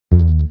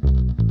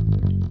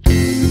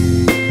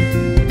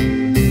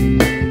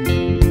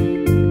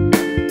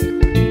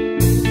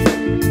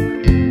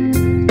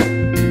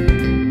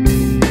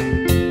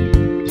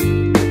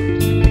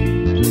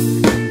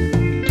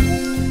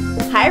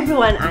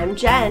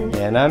Jen.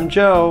 And I'm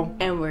Joe.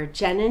 And we're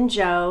Jen and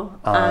Joe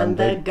on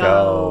the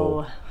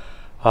go.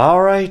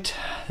 All right,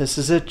 this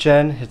is it,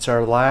 Jen. It's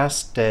our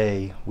last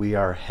day. We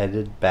are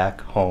headed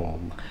back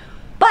home.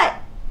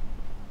 But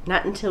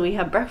not until we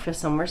have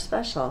breakfast somewhere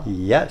special.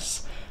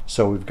 Yes.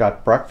 So we've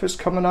got breakfast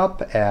coming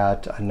up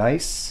at a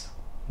nice,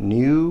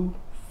 new,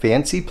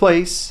 fancy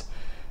place.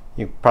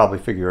 You can probably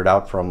figure it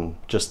out from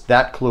just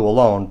that clue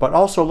alone, but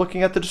also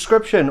looking at the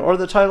description or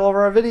the title of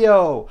our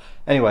video.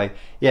 Anyway,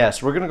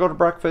 yes, we're going to go to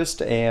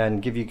breakfast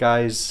and give you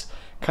guys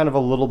kind of a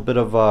little bit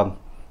of a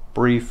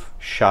brief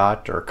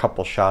shot or a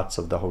couple shots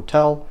of the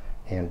hotel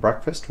and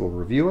breakfast. We'll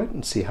review it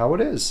and see how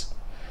it is.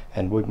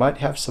 And we might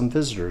have some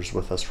visitors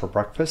with us for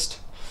breakfast.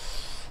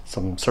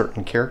 Some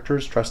certain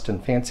characters dressed in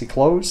fancy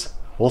clothes.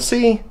 We'll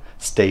see.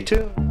 Stay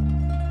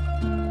tuned.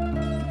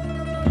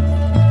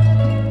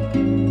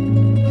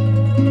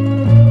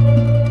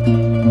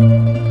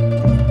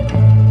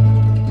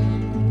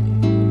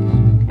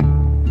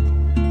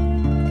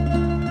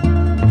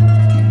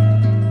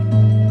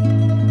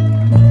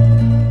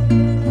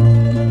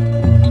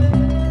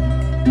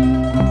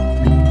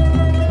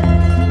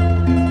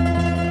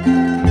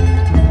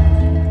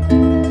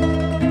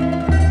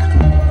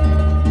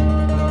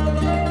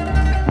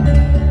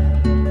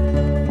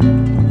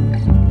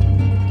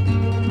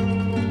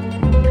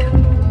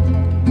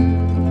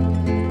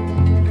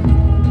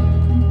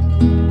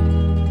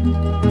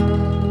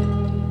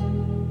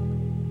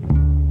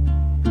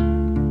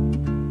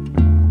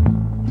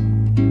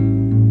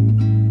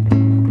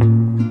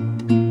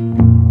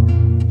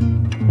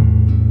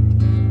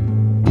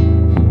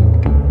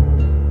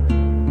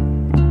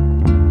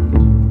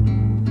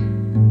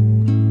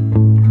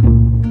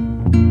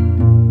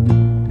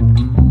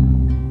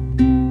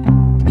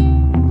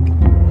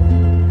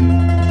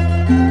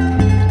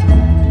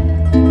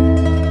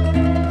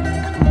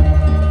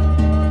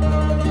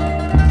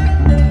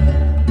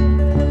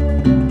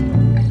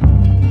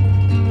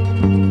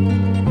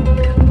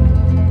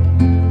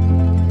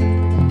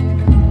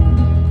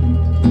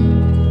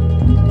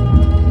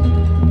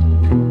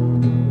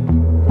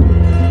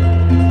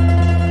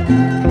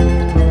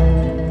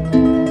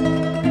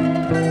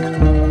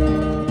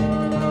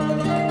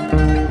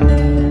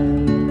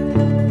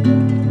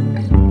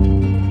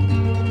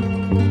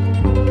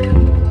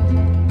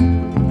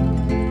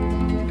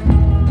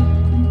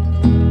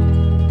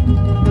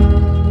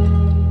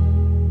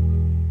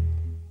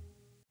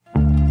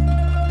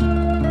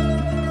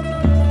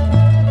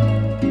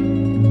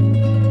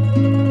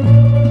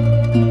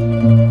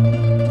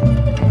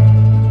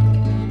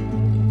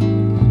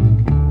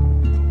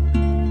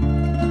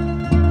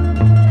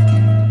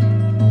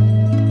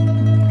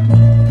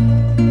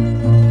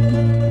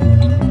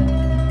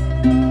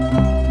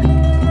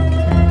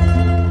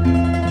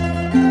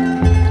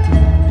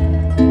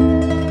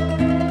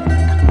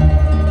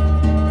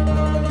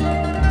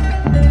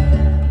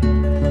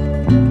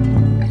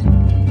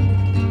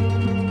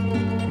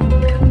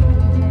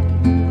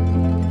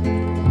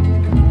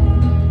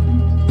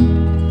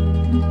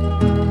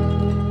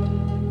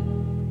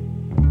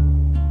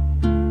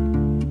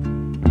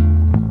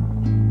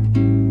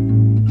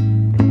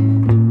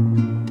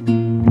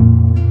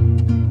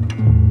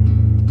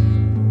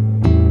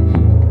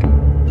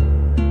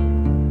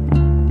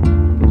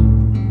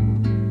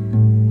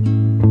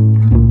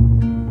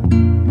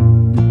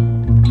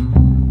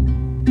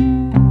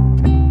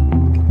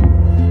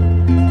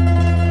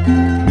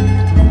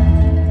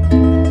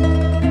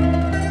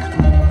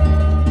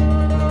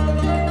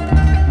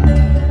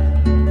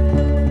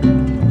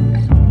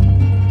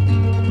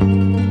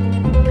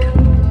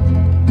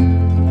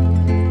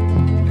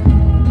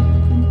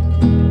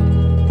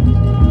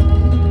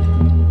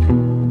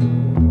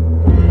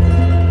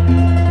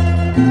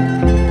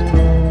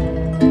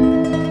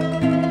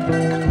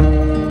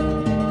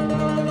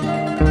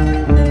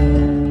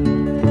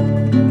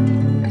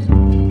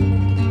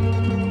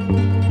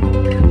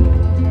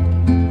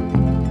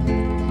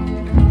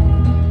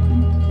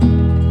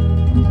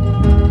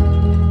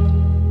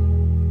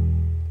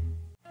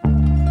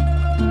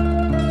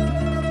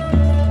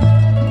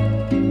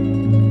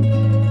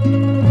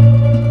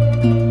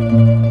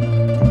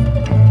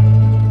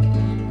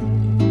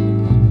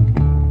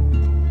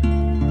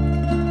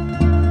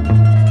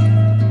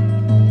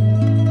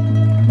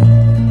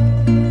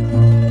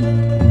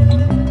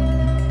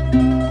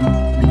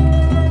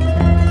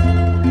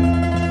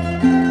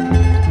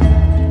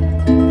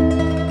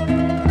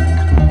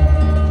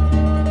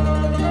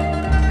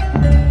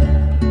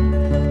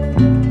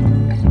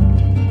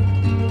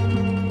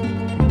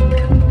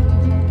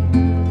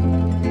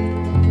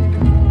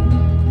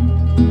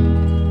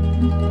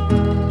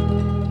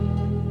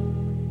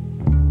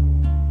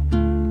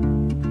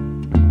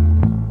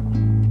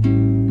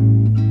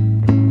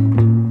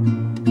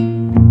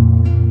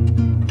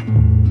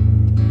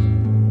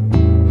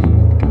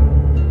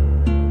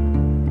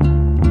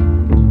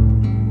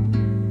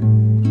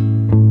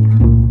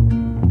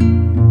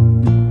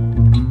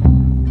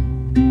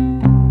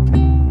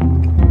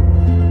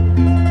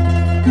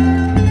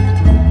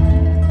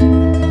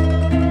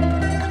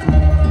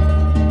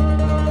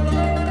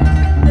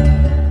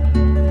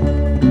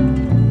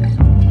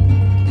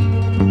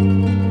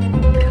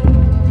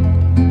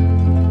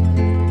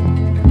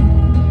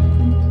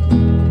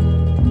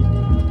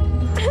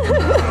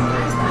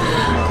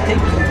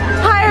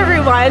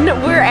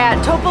 at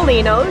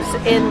Topolino's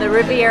in the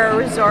Riviera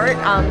Resort.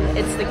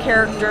 It's the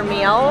character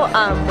meal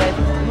with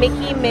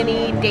Mickey,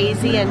 Minnie,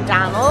 Daisy, and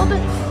Donald.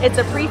 It's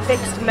a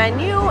prefixed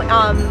menu.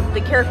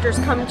 The characters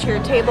come to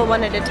your table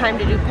one at a time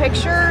to do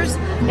pictures,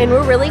 and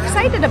we're really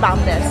excited about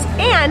this.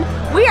 And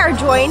we are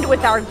joined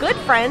with our good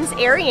friends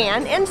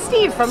Ariane and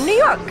Steve from New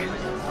York.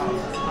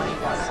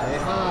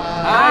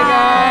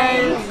 Hi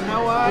guys,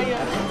 how are you?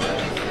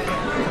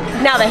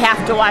 Now they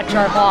have to watch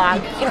our vlog.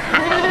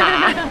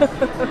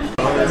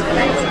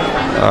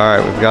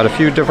 Alright, we've got a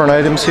few different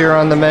items here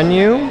on the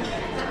menu.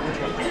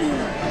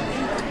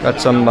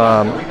 Got some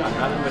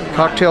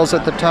cocktails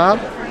at the top,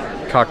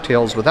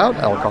 cocktails without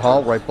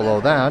alcohol right below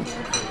that.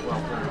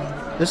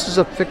 This is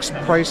a fixed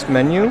price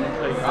menu.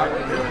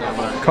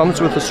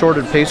 Comes with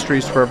assorted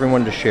pastries for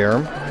everyone to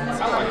share.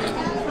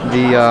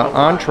 The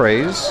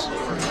entrees,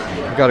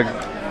 we've got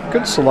a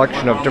good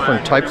selection of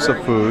different types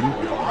of food,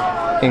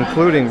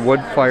 including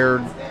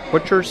wood-fired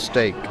butcher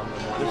steak. The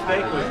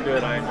steak was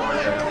good, I enjoyed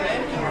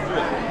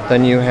that.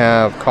 Then you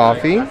have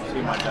coffee.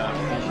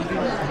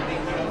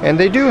 And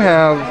they do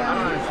have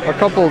a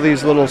couple of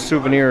these little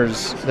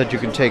souvenirs that you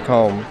can take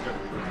home.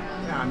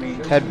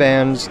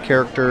 Headbands,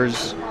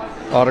 characters,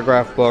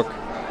 autograph book.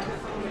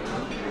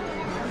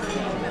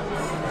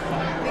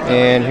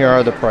 And here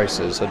are the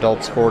prices.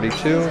 Adults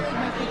 42,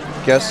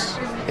 guests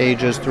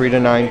ages 3 to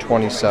 9,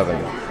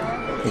 27.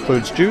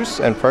 Includes juice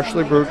and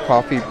freshly brewed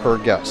coffee per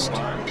guest.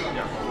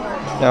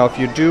 Now if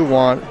you do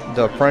want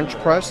the French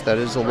press, that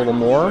is a little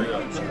more.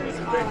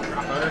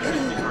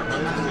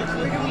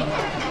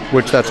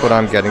 Which that's what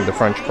I'm getting, the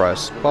French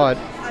press. But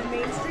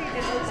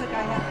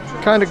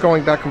kind of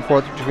going back and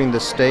forth between the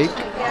steak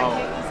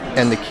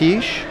and the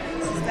quiche.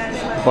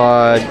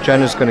 But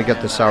Jen is going to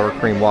get the sour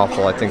cream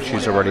waffle. I think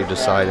she's already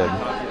decided.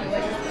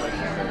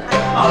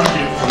 I'll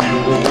give for you.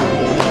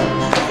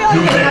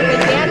 You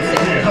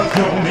have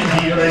thrown me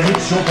here and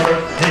it's your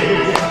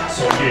birthday,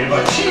 so give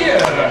a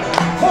cheer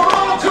for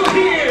all to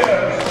hear.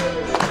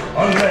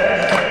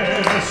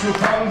 Unless you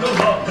found the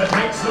love that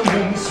makes the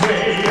moon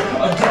sway,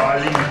 a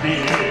darling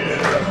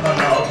dear,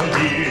 another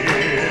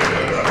year.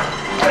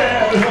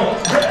 Bello,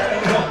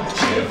 bello,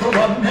 cheer for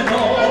one and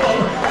all.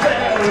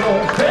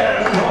 Bello,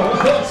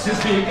 bello, what's his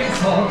big and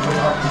small?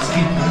 Without his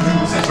skin, the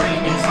news is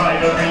ringing,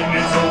 inside a ring,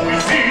 and so we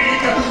sing.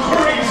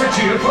 Raise a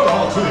cheer for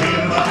all to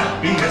hear the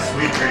happiness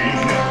we bring.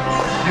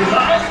 You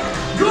like?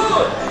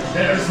 Good!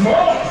 There's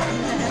more!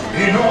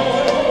 In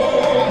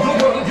all the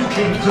world you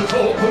came to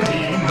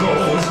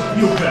Topolino's.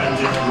 You planned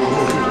it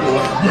through.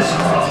 Yes,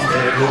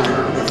 rendezvous.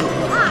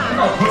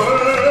 A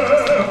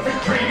perfect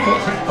dream or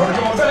trip for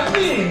your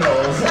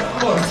bambinos,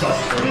 or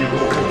just for you.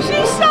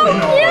 She's so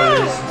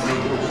cute!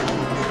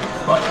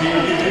 But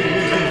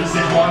is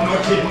it one or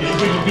two? It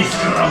will be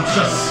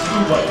scrumptious.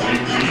 What we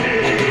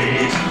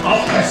create? A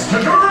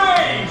festive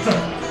great!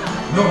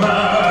 No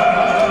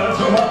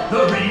matter what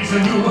the reason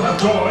you have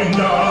joined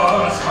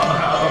us, come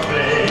have a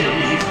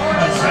plate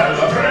and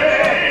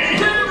celebrate.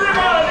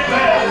 Everybody,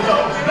 bello,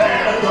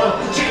 bello,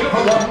 cheer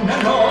for one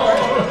and all.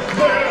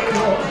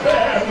 Bello,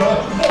 bello,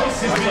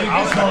 voices big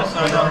and small,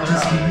 but not his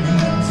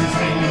schemes, his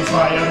ring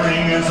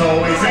inspiring is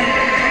always sing.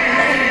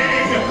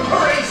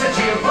 Raise a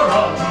cheer for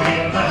all to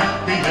hear the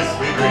happiness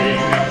we bring.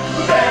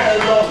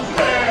 Bello,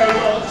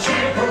 bello,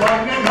 cheer for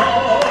one and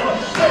all.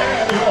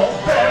 Bello,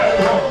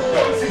 bello,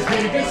 voices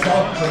big and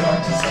small, but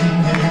not his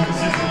schemes,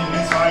 his ring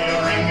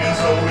inspiring is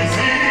always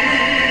sing.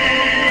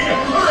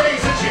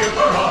 Raise a cheer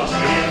for all to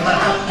hear the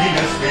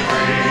happiness we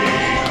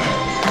bring.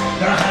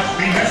 The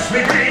happiness we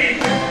bring.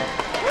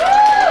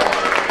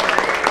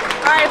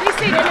 Alright, at least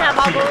they didn't have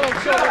all the little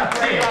children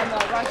playing on the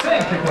run.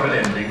 Thank you for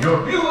lending your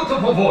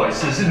beautiful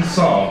voices in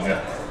song.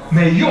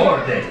 May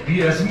your day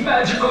be as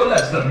magical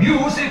as the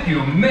music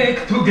you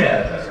make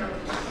together.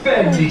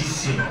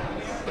 Bellissimo.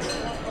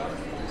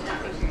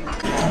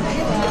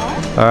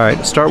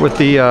 Alright, start with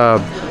the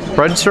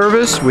bread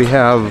service. We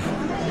have,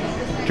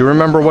 do you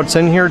remember what's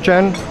in here,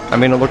 Jen? I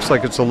mean, it looks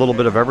like it's a little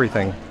bit of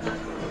everything.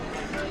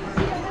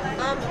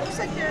 Looks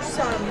like there's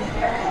some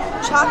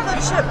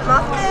chocolate chip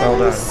muffins.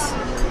 Hold on.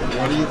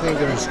 What do you think?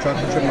 There's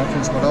chocolate chip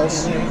muffins. What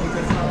else?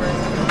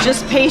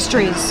 Just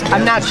pastries.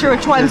 I'm not sure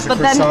which ones, but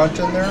then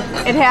in there?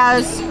 it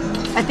has,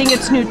 I think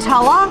it's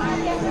Nutella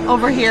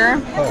over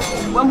here.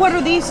 Oh. Well, what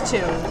are these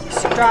two?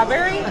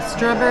 Strawberry? A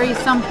strawberry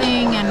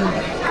something and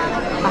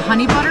a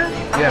honey butter.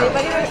 Yeah.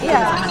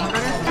 Yeah. Honey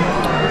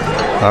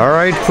butter. All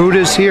right, food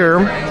is here.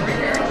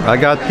 I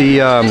got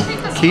the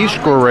quiche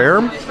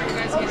Guerrero.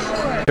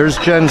 Here's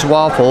Jen's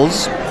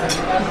waffles.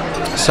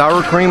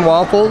 Sour cream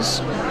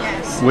waffles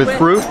with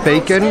fruit,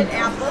 bacon,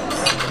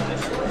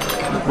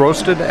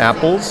 roasted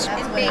apples,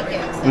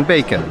 and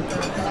bacon.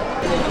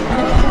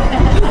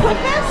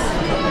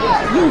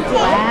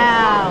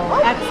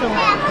 Wow,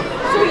 excellent.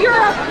 So you're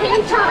a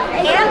painter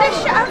and a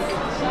chef?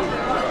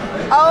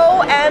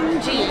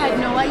 OMG. I had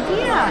no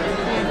idea.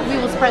 We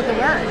will spread the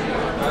word.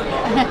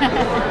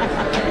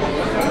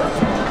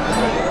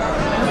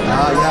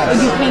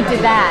 yes. You painted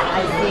that,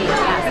 I see.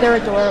 Yes, they're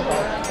adorable.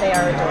 They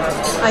are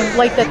adorable. I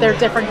like that they're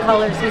different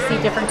colors. You see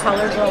different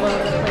colors all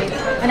over the place.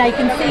 And I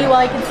can see,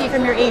 well, I can see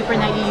from your apron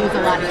that you use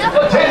a lot of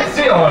different colors.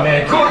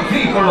 Attenzione, good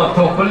people of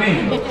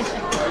Topolino.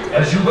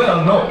 As you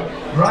well know,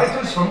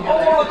 writers from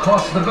all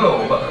across the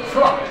globe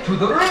flock to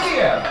the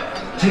Riviera,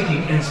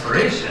 taking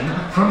inspiration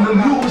from the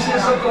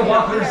muses of the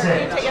water's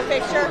edge. Take a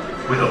picture.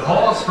 With a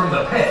pause from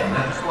the pen,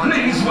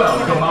 please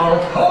welcome our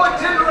poet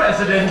in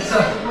residence,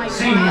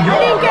 Signora I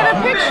didn't get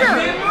a picture.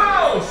 Minnie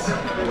Mouse.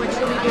 What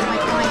should we give my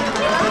client?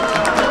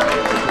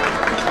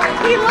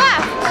 He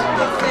left.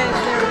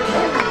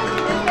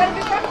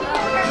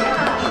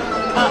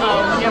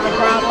 Uh-oh, you have a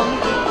problem?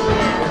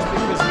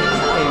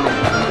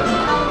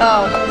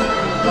 Oh.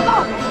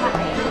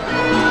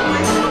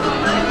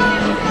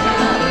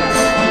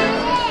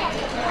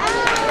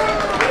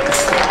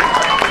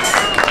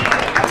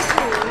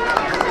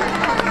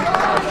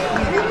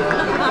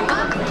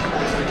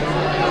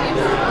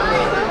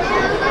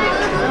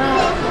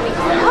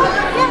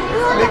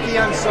 Mickey,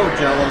 I'm so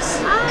jealous.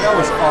 That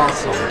was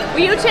awesome.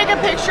 Will you take a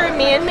picture of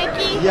me and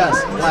Mickey?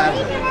 Yes,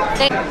 gladly.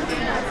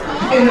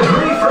 In a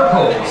brief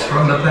repose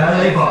from the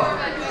ballet bar,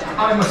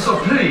 I'm so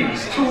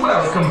pleased to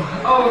welcome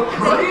our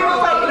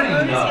prima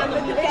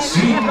ballerina,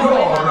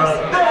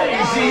 Signora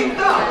Daisy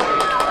Duck.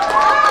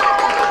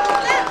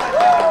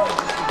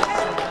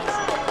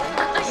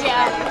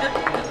 Yeah.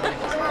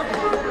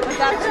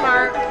 That's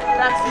smart.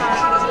 That's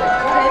smart.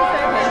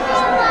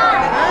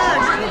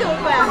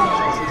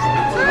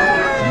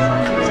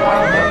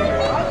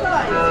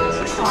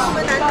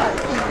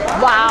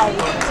 Wow.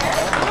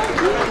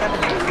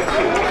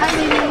 Hi,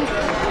 Minnie.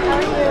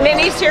 How are you?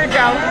 Minnie's here,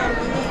 Joe.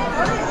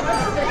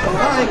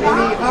 Hi,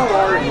 Minnie. How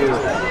are you?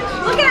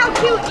 Look at how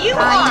cute you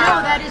I know,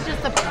 are. that is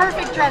just the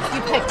perfect dress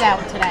you picked out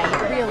today.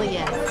 It really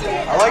is.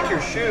 I like your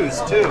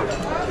shoes, too.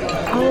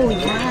 Oh,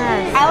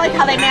 yes. I like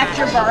how they match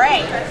your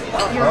beret.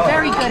 You're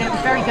very good at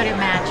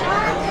matching.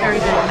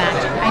 Very good at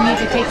matching. I need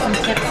to take some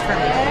tips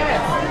from you.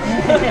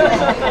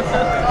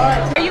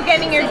 Are you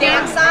getting your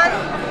dance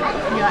on?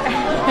 Yeah.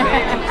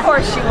 Of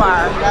course you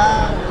are.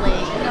 Lovely.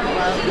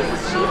 Lovely.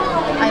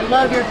 I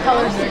love your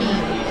color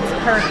scheme. It's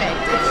perfect.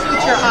 It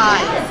suits your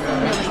eyes. It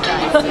really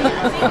does.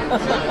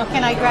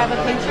 Can I grab a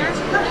picture?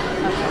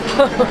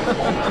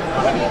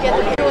 You get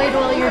enjoyed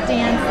while you're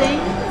dancing.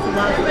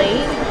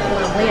 Lovely.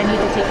 Lovely. I need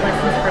to take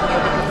lessons from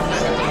you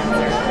because I'm not a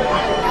dancer.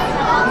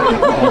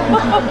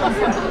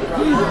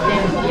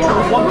 Thank you.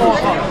 One more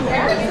hug.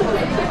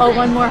 Oh,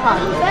 one more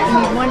hug. I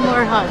need one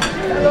more hug.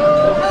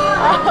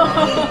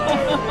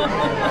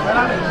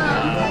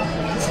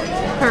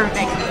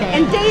 Perfect.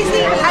 And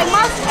Daisy, I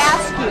must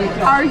ask you,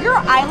 are your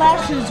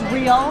eyelashes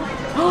real?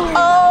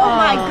 Oh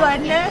my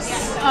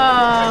goodness.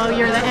 Oh,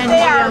 you're the envy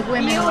They are of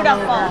women.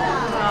 beautiful.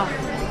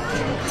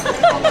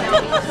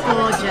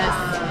 Gorgeous.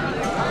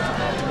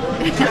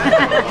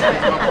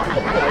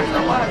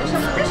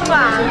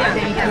 Wow.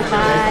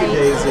 Bye.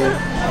 Daisy.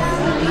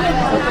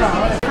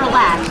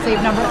 Relax.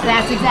 Save number.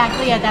 That's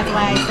exactly it. That's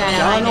why I said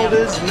it. I know. Donald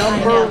is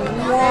number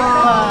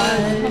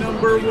one.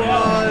 Number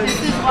one.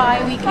 This is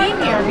why we came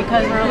here,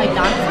 because we're like,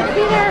 Donald's gonna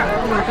be there.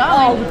 We're going.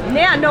 Oh,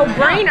 yeah, no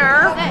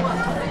brainer.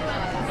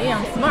 Yeah,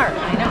 I'm smart.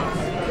 I know.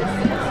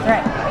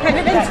 Right. Have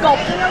you been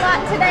sculpting a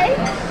lot today?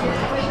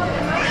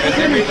 Is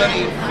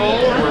everybody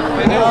full or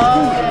finished?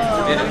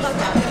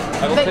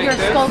 I will But take you're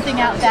this. sculpting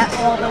out that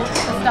all the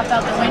stuff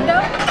out the window?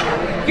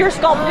 You're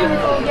sculpting.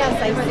 Oh, yes,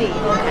 I see.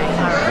 Okay,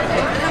 all right.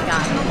 I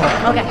got it.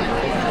 Okay.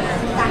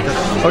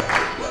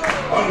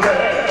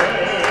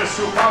 Unless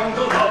you found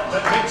the love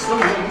that makes the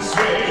moon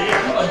sway,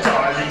 a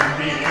darling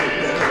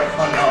dear,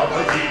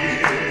 another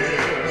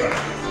year.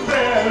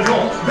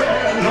 Bello,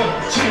 bello,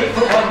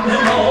 cheerful one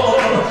and all.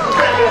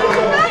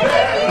 Bello,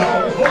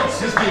 bello,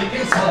 what's his big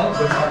and small?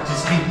 The heart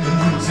is keen, the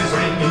news is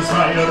ringing,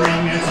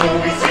 inspiring, it's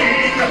always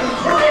seen.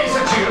 Raise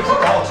a cheer for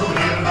all to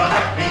hear the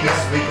happiness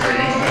we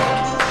bring.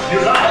 You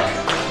like?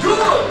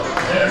 Good!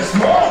 There's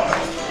more!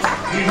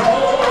 In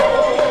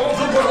all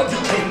the world you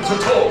came to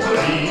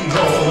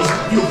Topolino's,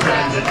 you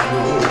branded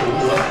through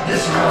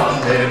this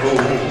rendezvous.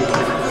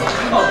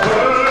 A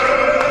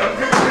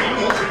perfect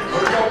primo trip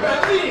for your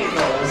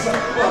bambinos,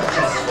 but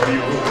just for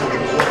you,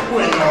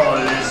 when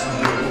all is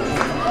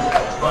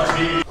new. But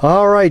he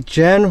All right,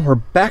 Jen, we're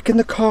back in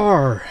the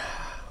car.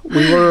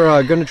 We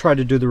were going to try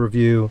to do the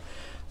review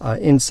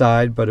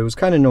inside, but it was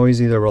kind of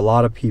noisy. There were a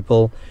lot of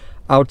people.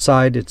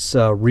 Outside, it's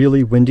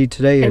really windy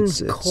today. And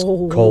it's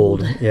cold.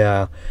 cold.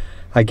 Yeah.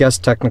 I guess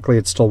technically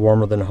it's still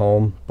warmer than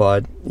home,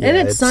 but yeah, And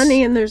it's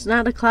sunny and there's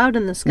not a cloud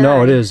in the sky.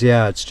 No, it is.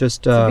 Yeah, it's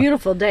just It's a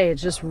beautiful day.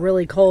 It's just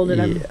really cold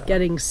and I'm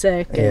getting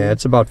sick. yeah,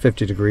 it's about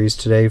 50 degrees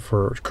today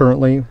for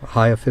currently, a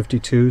high of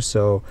 52.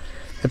 So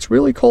it's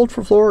really cold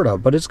for Florida,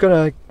 but it's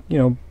gonna,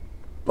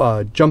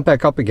 jump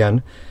back up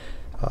again.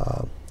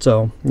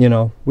 So,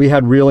 we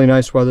had really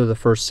nice weather the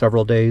first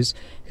several days.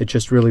 It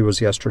just really was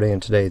yesterday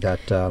and today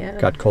that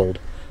got cold.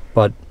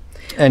 But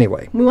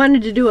anyway. We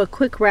wanted to do a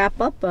quick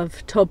wrap-up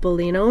of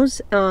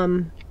Topolino's.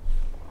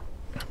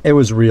 It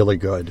was really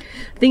good.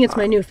 I think it's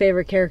my new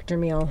favorite character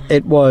meal.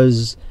 It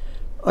was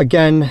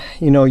again,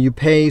 you know, you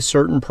pay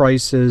certain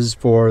prices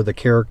for the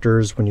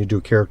characters when you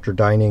do character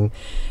dining,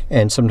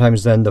 and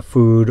sometimes then the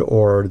food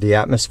or the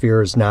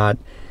atmosphere is not,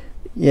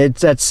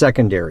 that's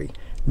secondary.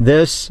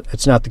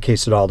 It's not the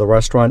case at all. The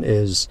restaurant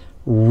is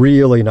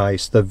really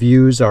nice. The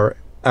views are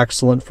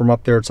excellent from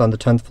up there. It's on the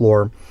 10th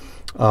floor.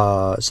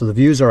 So the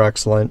views are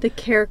excellent. The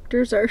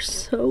characters are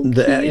so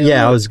cute.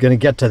 Yeah, I was going to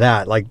get to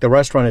that. Like, the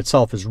restaurant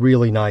itself is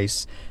really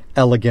nice,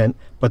 elegant,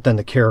 but then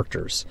the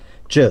characters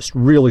just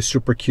really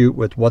super cute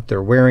with what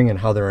they're wearing and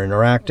how they're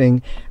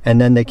interacting.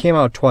 And then they came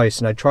out twice,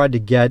 and I tried to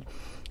get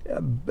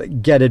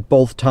it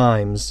both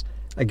times.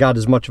 I got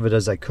as much of it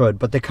as I could,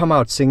 but they come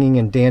out singing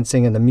and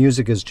dancing, and the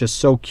music is just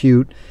so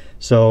cute.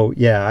 So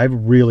yeah, I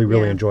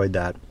really enjoyed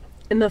that.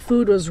 And the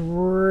food was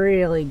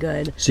really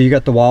good. So you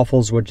got the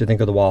waffles. What'd you think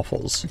of the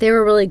waffles? They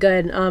were really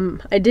good.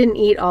 I didn't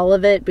eat all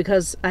of it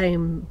because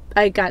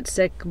I got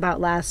sick about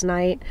last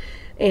night,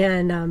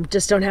 and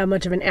just don't have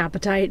much of an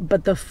appetite.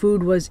 But the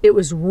food was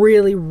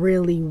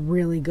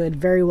really good.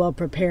 Very well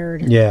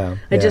prepared. Yeah.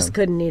 I just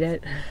couldn't eat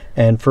it.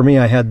 And for me,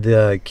 I had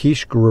the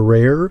quiche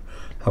gruyere,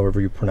 however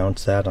you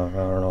pronounce that. I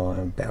don't know,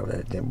 I'm bad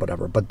at it,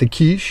 whatever. But the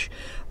quiche,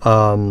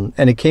 and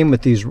it came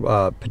with these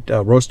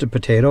roasted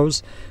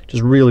potatoes,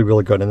 just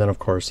really good. And then, of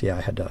course, yeah,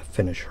 I had to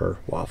finish her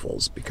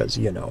waffles because,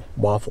 you know,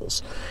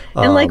 waffles.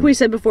 And like we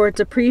said before, it's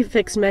a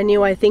prefix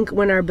menu. I think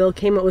when our bill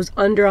came, it was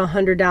under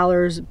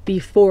 $100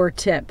 before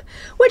tip,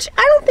 which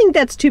I don't think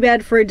that's too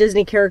bad for a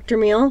Disney character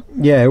meal.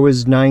 Yeah, it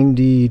was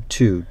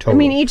 92 total. I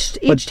mean,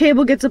 each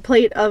table gets a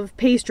plate of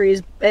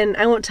pastries, and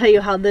I won't tell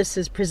you how this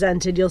is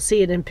presented. You'll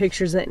see it in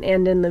pictures and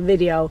in the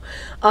video.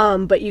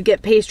 But you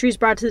get pastries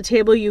brought to the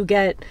table. You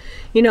get,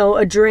 you know,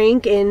 a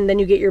drink, and then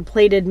you get your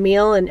plated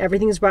meal, and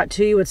everything's brought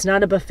to you. It's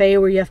not a buffet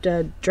where you have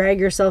to drag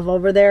yourself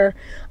over there.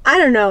 I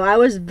don't know. I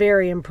was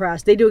very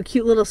impressed. They do a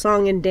cute little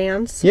song and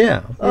dance.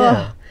 Yeah.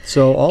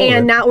 So all and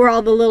of it. not where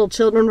all the little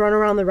children run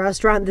around the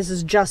restaurant. This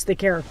is just the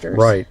characters.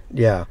 Right,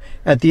 yeah.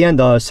 At the end,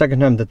 the second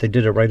time that they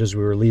did it, right as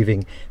we were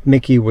leaving,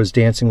 Mickey was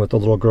dancing with the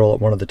little girl at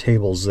one of the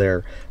tables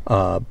there.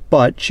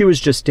 But she was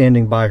just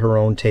standing by her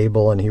own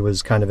table, and he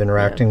was kind of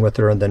interacting with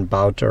her and then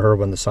bowed to her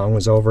when the song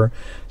was over.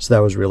 So that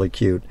was really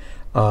cute.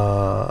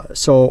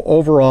 So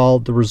overall,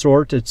 the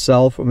resort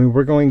itself, I mean,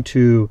 we're going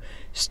to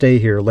stay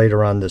here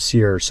later on this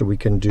year so we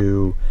can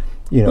do,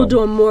 you know. We'll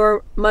do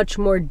a much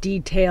more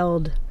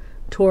detailed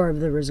tour of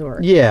the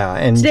resort. Yeah,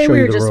 and today show we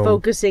you were the just room.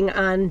 focusing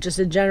on just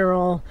a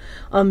general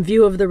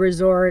view of the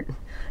resort,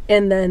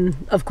 and then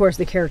of course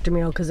the character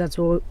meal, because that's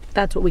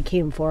what we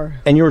came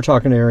for. And you were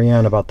talking to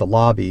Ariane about the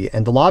lobby,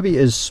 and the lobby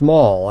is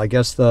small. I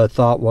guess the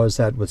thought was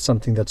that with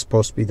something that's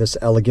supposed to be this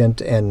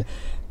elegant and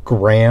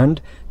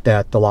grand,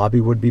 that the lobby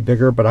would be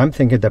bigger, but I'm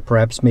thinking that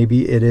perhaps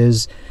maybe it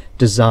is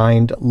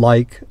designed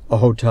like a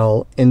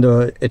hotel in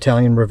the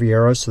Italian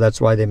Riviera, so that's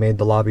why they made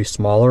the lobby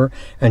smaller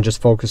and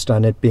just focused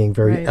on it being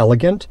very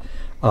elegant,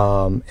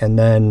 and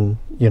then,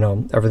 you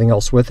know, everything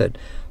else with it.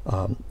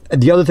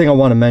 The other thing I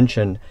want to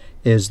mention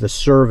is the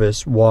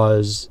service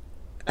was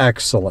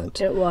excellent.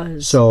 It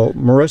was. So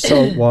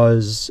Marissa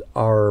was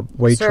our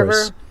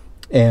waitress. Server.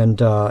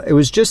 And it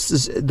was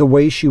just the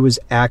way she was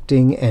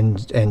acting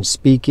and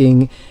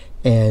speaking,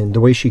 and the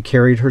way she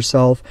carried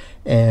herself.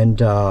 And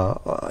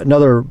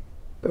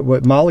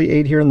Molly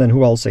ate here, and then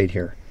who else ate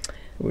here?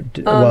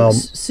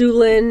 Sue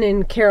Lynn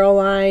and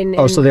Caroline.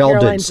 Oh, and so they all did.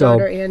 Caroline's So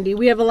daughter, Andy.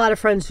 We have a lot of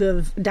friends who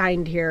have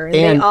dined here, and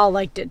they all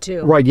liked it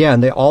too. Right, yeah,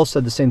 and they all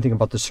said the same thing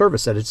about the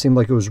service, that it seemed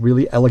like it was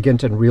really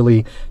elegant and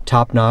really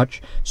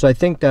top-notch. So I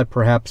think that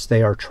perhaps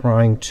they are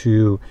trying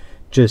to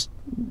just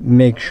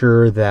make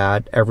sure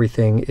that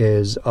everything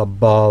is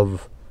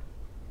above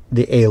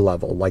the A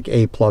level, like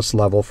A+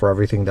 level for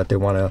everything that they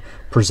want to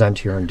present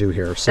here and do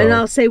here. So, and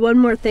I'll say one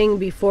more thing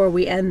before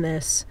we end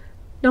this.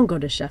 Don't go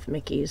to Chef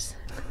Mickey's.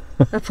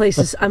 That place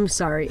is, I'm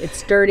sorry,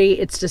 it's dirty,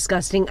 it's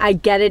disgusting. I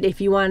get it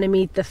if you want to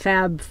meet the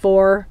Fab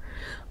 4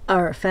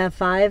 or Fab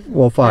 5.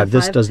 Well, 5.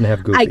 This doesn't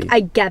have Goofy. I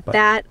get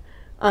that.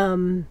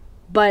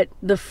 But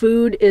the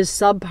food is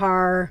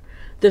subpar.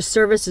 The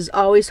service is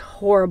always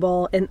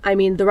horrible, and I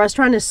mean, the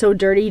restaurant is so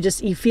dirty,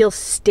 you feel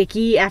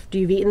sticky after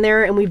you've eaten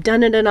there, and we've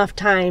done it enough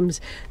times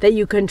that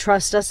you can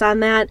trust us on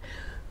that.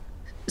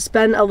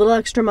 Spend a little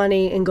extra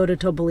money and go to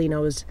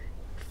Topolino's.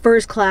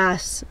 First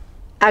class,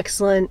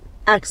 excellent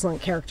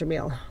character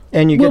meal.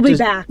 And we'll be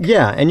back.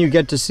 Yeah, and you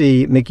get to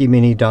see Mickey,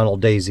 Minnie,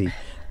 Donald, Daisy.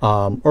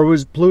 Or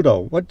was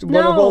Pluto? What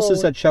else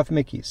is at Chef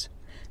Mickey's?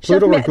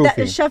 Pluto or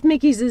Goofy? Chef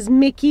Mickey's is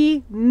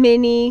Mickey,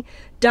 Minnie,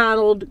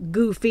 Donald,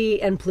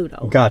 Goofy, and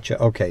Pluto.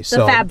 Gotcha. Okay,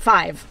 so the Fab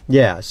 5.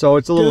 Yeah, so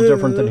it's a little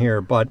different than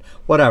here, but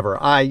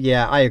whatever. I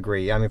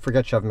agree. I mean,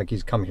 forget Chef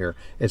Mickey's. Come here.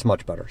 It's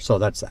much better. So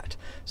that's that.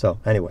 So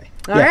anyway.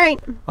 All right.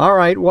 All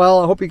right.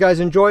 Well, I hope you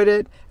guys enjoyed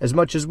it as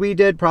much as we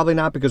did. Probably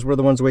not, because we're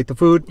the ones who ate the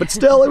food, but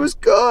still, it was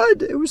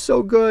good. It was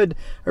so good.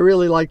 I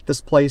really liked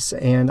this place,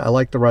 and I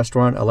like the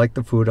restaurant. I like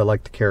the food. I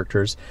like the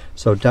characters.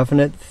 So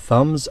definite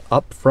thumbs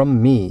up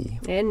from me.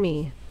 And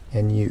me.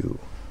 And you.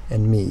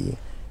 And me.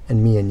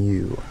 And me and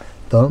you.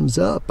 Thumbs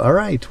up. All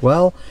right.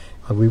 Well,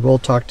 we will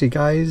talk to you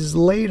guys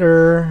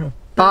later.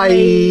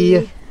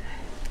 Bye.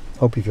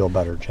 Hope you feel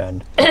better,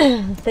 Jen.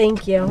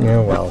 Thank you.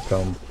 You're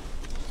welcome.